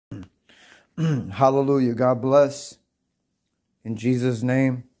Hallelujah. God bless. In Jesus'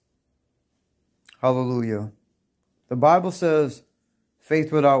 name. Hallelujah. The Bible says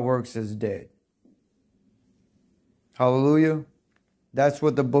faith without works is dead. Hallelujah. That's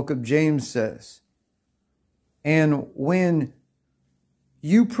what the book of James says. And when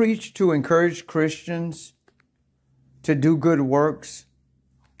you preach to encourage Christians to do good works,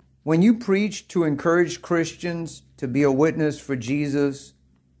 when you preach to encourage Christians to be a witness for Jesus,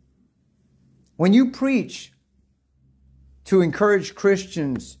 when you preach to encourage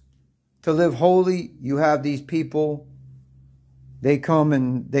Christians to live holy, you have these people, they come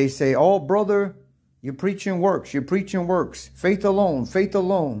and they say, "Oh, brother, you're preaching works, you're preaching works, faith alone, faith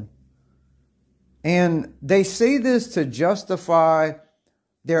alone." And they say this to justify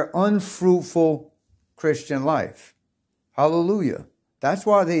their unfruitful Christian life. Hallelujah. That's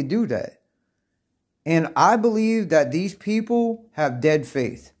why they do that. And I believe that these people have dead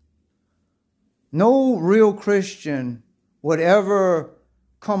faith. No real Christian would ever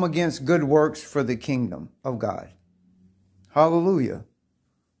come against good works for the kingdom of God. Hallelujah.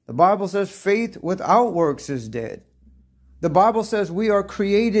 The Bible says faith without works is dead. The Bible says we are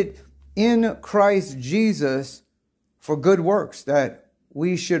created in Christ Jesus for good works, that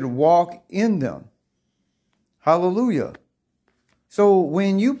we should walk in them. Hallelujah. So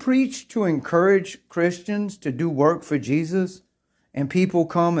when you preach to encourage Christians to do work for Jesus, and people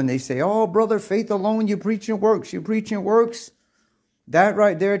come and they say, "Oh, brother, faith alone, you're preaching works, you're preaching works," that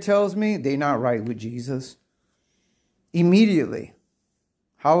right there tells me they're not right with Jesus. Immediately.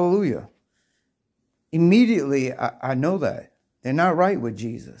 Hallelujah. Immediately, I know that. They're not right with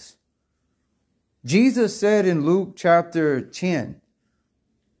Jesus. Jesus said in Luke chapter 10,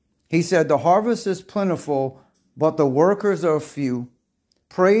 he said, "The harvest is plentiful, but the workers are few.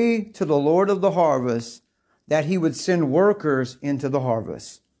 Pray to the Lord of the harvest that he would send workers into the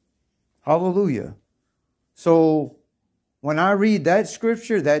harvest." Hallelujah. So when I read that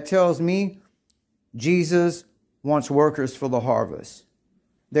scripture, that tells me Jesus wants workers for the harvest.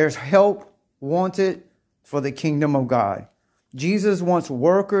 There's help wanted for the kingdom of God. Jesus wants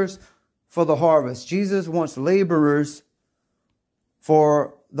workers for the harvest. Jesus wants laborers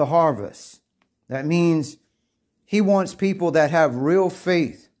for the harvest. That means he wants people that have real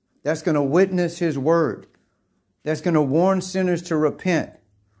faith, that's going to witness his word, that's going to warn sinners to repent,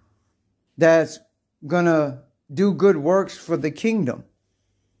 that's going to do good works for the kingdom.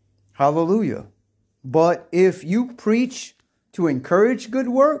 Hallelujah. But if you preach to encourage good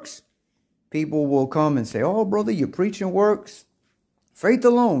works, people will come and say, "Oh, brother, you're preaching works. Faith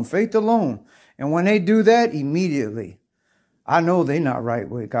alone, faith alone." And when they do that, immediately, I know they're not right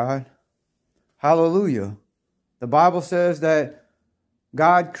with God. Hallelujah. The Bible says that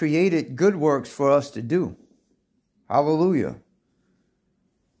God created good works for us to do. Hallelujah.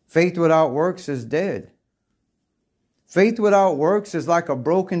 Faith without works is dead. Faith without works is like a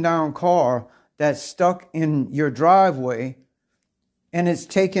broken down car that's stuck in your driveway and it's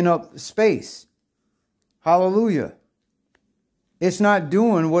taking up space. Hallelujah. It's not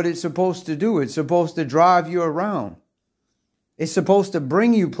doing what it's supposed to do. It's supposed to drive you around. It's supposed to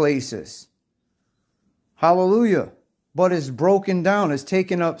bring you places. Hallelujah. But it's broken down. It's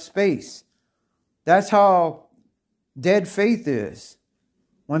taking up space. That's how dead faith is.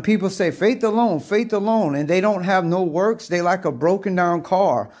 When people say faith alone, and they don't have no works, they like a broken down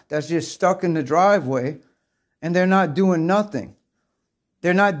car that's just stuck in the driveway and they're not doing nothing.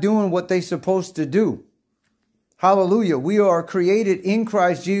 They're not doing what they're supposed to do. Hallelujah. We are created in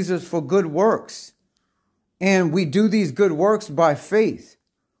Christ Jesus for good works. And we do these good works by faith.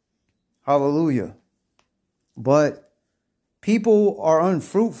 Hallelujah. But people are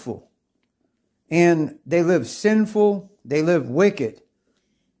unfruitful. And they live sinful. They live wicked.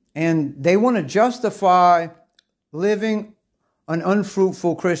 And they want to justify living an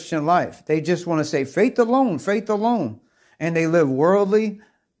unfruitful Christian life. They just want to say faith alone, faith alone. And they live worldly.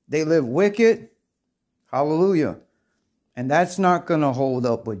 They live wicked. Hallelujah. And that's not going to hold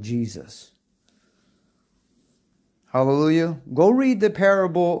up with Jesus. Hallelujah. Go read the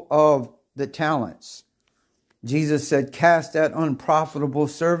parable of the talents. Jesus said, "Cast that unprofitable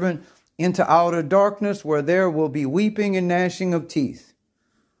servant into outer darkness where there will be weeping and gnashing of teeth."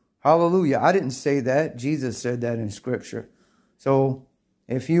 Hallelujah. I didn't say that. Jesus said that in scripture. So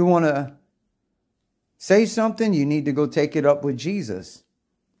if you want to say something, you need to go take it up with Jesus.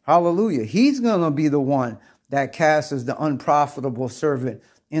 Hallelujah. He's going to be the one that casts the unprofitable servant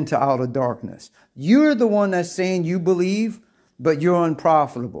into outer darkness. You're the one that's saying you believe, but you're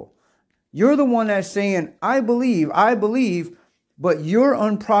unprofitable. You're the one that's saying, I believe, but you're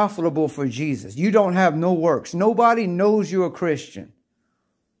unprofitable for Jesus. You don't have no works. Nobody knows you're a Christian.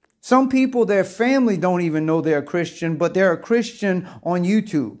 Some people, their family don't even know they're a Christian, but they're a Christian on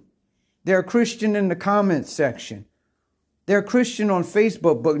YouTube. They're a Christian in the comments section. They're a Christian on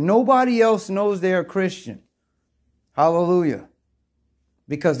Facebook, but nobody else knows they're a Christian. Hallelujah.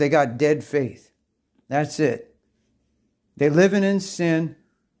 Because they got dead faith. That's it. They're living in sin.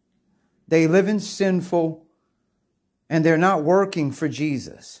 They live in sinful, and they're not working for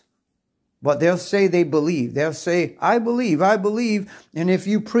Jesus. But they'll say they believe. They'll say, I believe, I believe. And if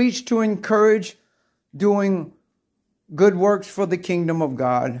you preach to encourage doing good works for the kingdom of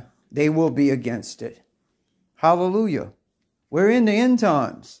God, they will be against it. Hallelujah. We're in the end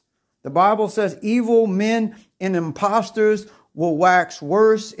times. The Bible says evil men and impostors will wax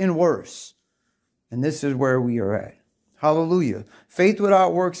worse and worse. And this is where we are at. Hallelujah. Faith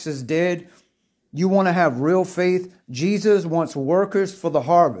without works is dead. You want to have real faith? Jesus wants workers for the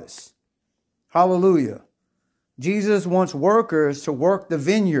harvest. Hallelujah. Jesus wants workers to work the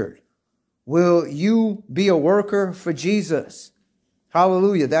vineyard. Will you be a worker for Jesus?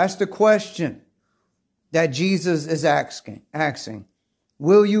 Hallelujah. That's the question that Jesus is asking.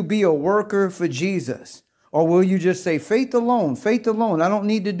 Will you be a worker for Jesus? Or will you just say, faith alone, faith alone. I don't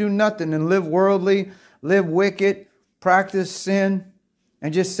need to do nothing and live worldly, live wicked, practice sin,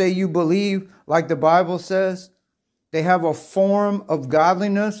 and just say you believe like the Bible says. They have a form of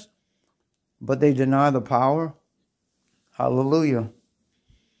godliness, but they deny the power. Hallelujah.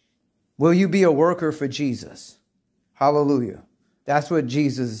 Will you be a worker for Jesus? Hallelujah. That's what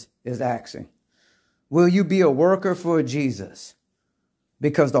Jesus is asking. Will you be a worker for Jesus?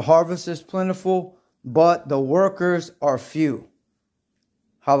 Because the harvest is plentiful, but the workers are few.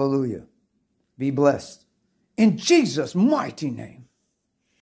 Hallelujah. Be blessed. In Jesus' mighty name.